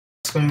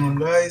What's going on,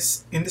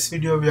 guys? In this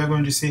video we are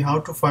going to see how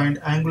to find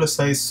angular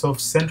size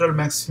of central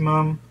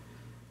maximum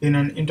in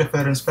an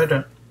interference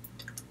pattern.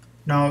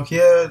 Now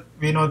here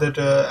we know that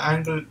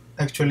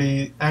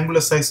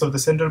angular size of the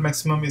central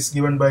maximum is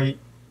given by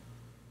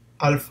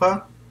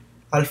alpha.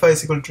 Alpha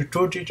is equal to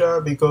 2 theta,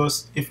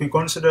 because if we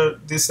consider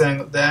this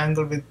angle, the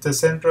angle with the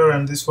center,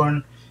 and this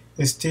one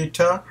is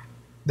theta,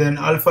 then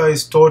alpha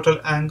is total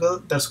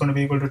angle, that's going to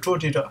be equal to 2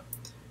 theta.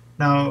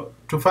 Now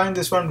to find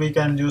this one, we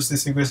can use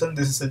this equation.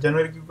 This is a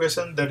generic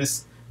equation, that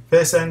is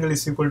phase angle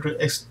is equal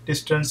to x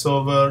distance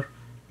over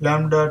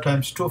lambda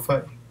times 2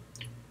 phi.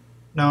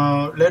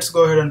 Now let's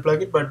go ahead and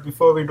plug it, but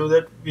before we do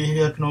that, we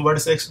have to know what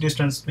does x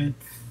distance mean.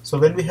 So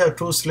when we have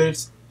two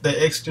slits, the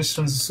x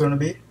distance is going to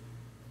be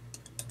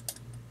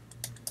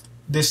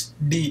this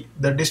d,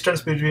 the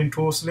distance between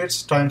two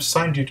slits, times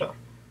sine theta.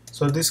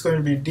 So this is going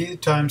to be d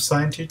times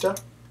sine theta.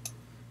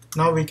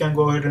 Now we can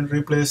go ahead and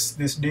replace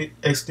this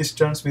x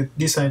distance with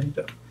d sine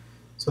theta.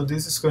 So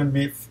this is going to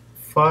be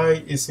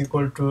phi is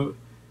equal to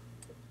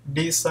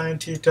d sine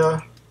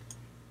theta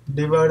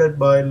divided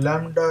by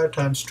lambda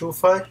times 2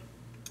 phi.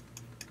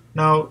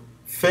 Now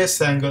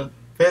phase angle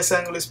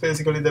is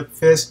basically the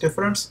phase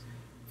difference.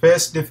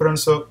 Phase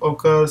difference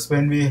occurs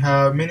when we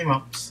have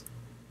minimums.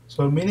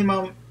 So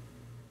minimum,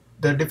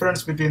 the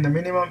difference between the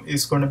minimum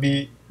is going to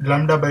be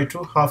lambda by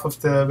 2, half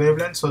of the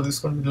wavelength. So this is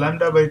going to be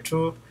lambda by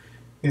 2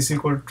 is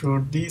equal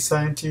to d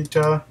sine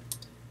theta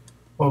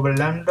over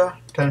lambda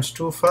times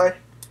 2 phi,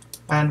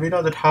 and we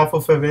know that half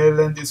of a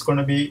wavelength is going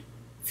to be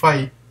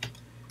phi.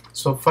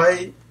 So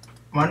 1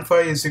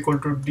 phi is equal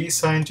to d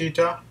sine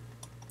theta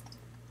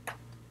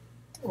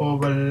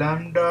over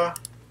lambda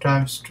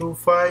times 2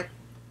 phi.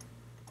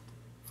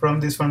 From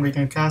this one we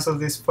can cancel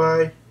this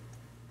phi,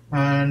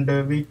 and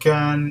we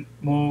can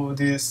move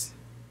this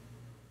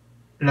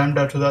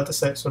lambda to the other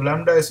side. So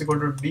lambda is equal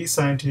to d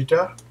sine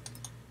theta,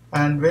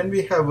 and when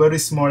we have very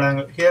small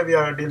angle, here we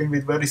are dealing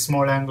with very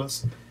small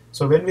angles.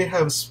 So when we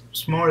have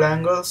small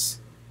angles,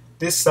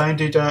 this sine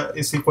theta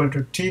is equal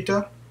to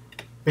theta,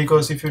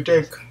 because if you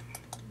take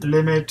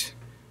limit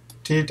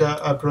theta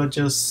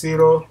approaches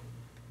 0,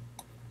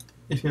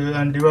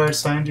 and divide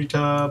sine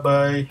theta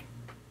by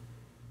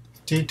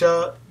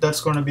theta,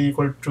 that's going to be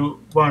equal to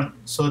 1.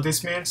 So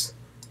this means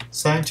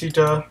sine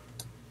theta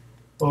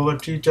over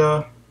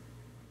theta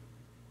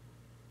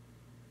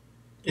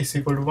is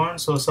equal to 1.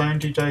 So sine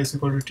theta is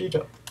equal to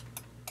theta,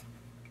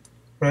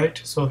 right?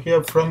 So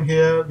from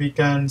here we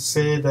can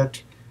say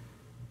that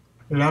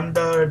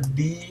lambda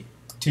d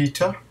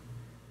theta.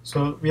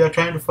 So we are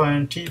trying to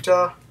find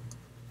theta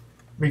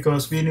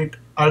because we need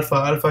alpha.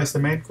 Alpha is the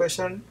main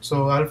question.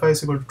 So alpha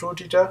is equal to 2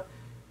 theta.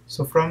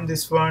 So from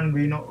this one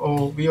we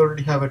know, we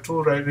already have a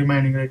 2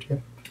 remaining right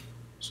here.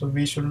 So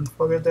we shouldn't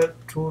forget that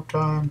 2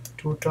 times,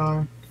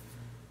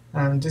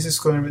 and this is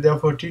going to be,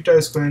 therefore theta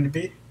is going to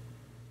be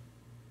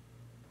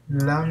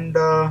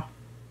lambda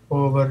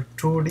over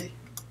 2d,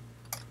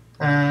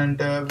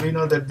 and we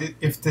know that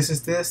if this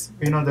is this,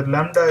 we know that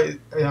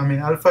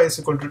alpha is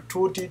equal to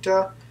 2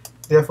 theta,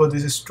 therefore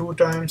this is 2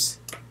 times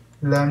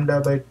lambda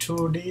by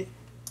 2d.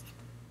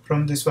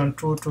 From this one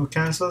 2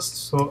 cancels,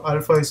 so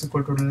alpha is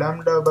equal to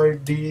lambda by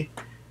d,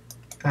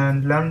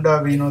 and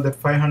lambda we know that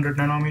 500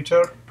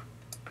 nanometer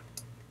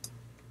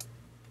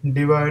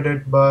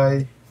divided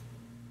by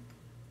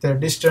the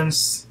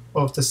distance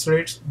of the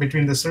slits,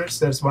 between the slits,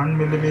 that's 1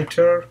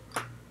 millimeter,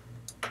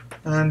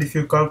 and if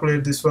you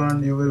calculate this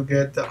one, you will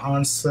get the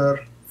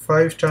answer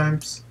 5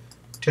 times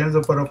 10 to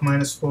the power of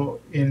minus 4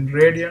 in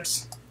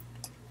radians,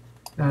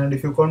 and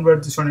if you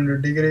convert this one into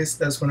degrees,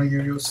 that's going to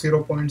give you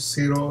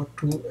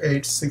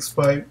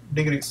 0.02865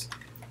 degrees.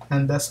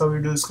 And that's how we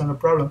do this kind of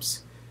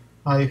problems.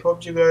 I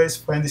hope you guys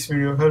find this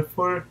video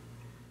helpful.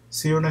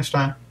 See you next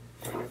time.